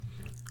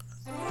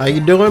How you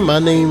doing? My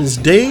name is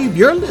Dave.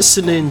 You're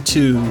listening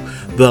to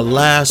The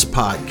Last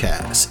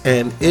Podcast,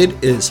 and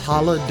it is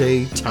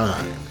holiday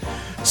time.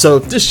 So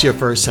if this is your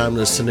first time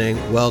listening,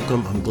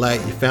 welcome. I'm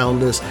glad you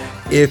found us.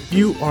 If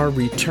you are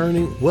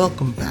returning,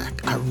 welcome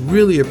back. I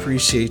really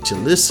appreciate you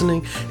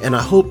listening, and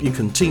I hope you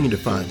continue to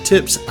find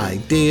tips,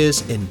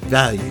 ideas, and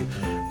value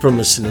from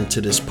listening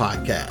to this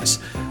podcast.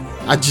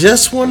 I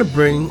just want to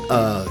bring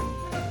a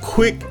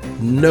quick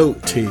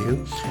note to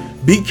you.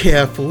 Be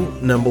careful.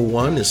 Number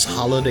one, it's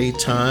holiday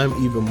time.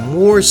 Even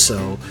more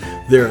so,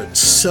 there are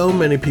so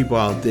many people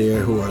out there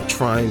who are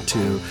trying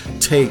to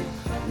take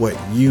what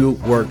you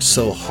worked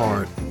so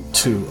hard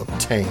to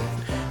obtain.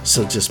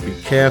 So just be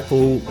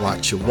careful.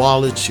 Watch your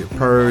wallet, your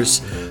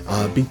purse.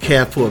 Be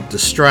careful of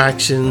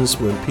distractions.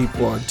 When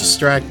people are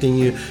distracting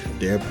you,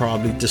 they're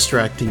probably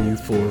distracting you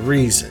for a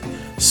reason.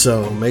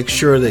 So make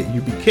sure that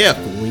you be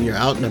careful when you're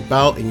out and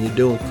about and you're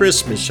doing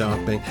Christmas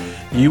shopping.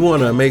 You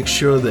want to make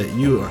sure that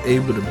you are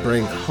able to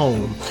bring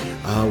home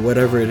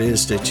whatever it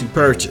is that you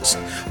purchased.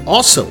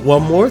 Also,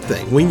 one more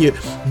thing. When you're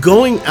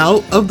going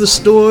out of the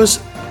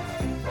stores,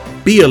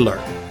 be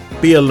alert.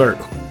 Be alert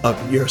of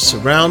your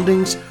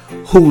surroundings,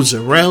 who's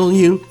around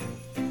you,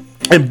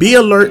 and be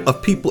alert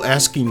of people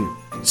asking you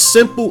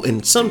simple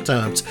and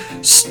sometimes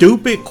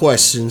stupid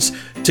questions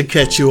to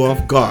catch you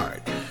off guard.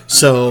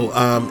 So,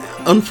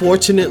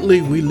 unfortunately,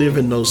 we live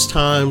in those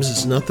times.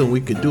 There's nothing we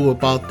could do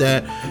about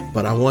that,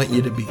 but I want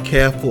you to be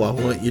careful. I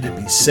want you to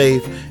be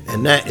safe,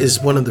 and that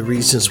is one of the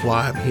reasons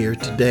why I'm here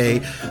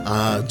today,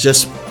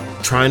 just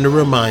trying to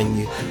remind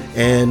you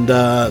and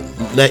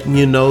letting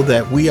you know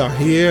that we are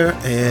here,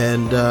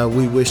 and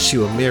we wish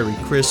you a Merry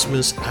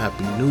Christmas,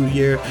 Happy New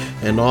Year,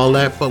 and all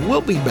that. But we'll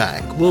be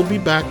back. We'll be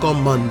back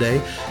on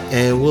Monday,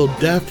 and we'll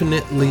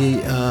definitely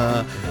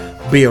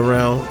be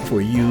around for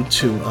you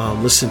to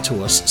listen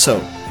to us. So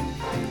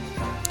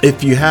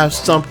if you have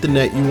something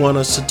that you want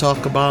us to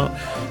talk about,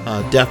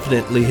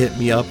 definitely hit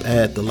me up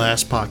at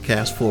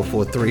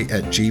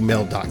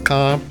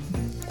thelastpodcast443@gmail.com,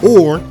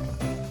 or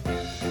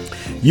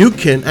you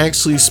can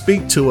actually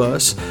speak to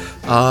us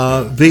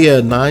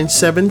via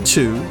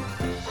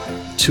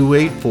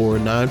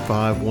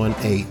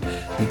 972-284-9518.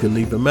 You can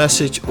leave a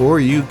message, or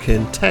you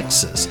can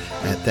text us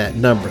at that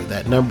number.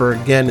 That number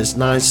again is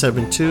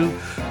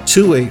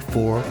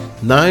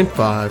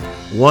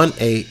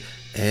 972-284-9518.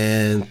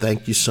 And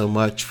thank you so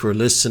much for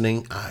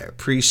listening. I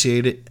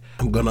appreciate it.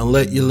 I'm going to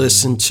let you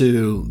listen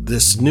to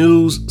this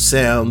new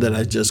sound that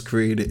I just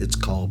created. It's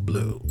called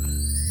Blue.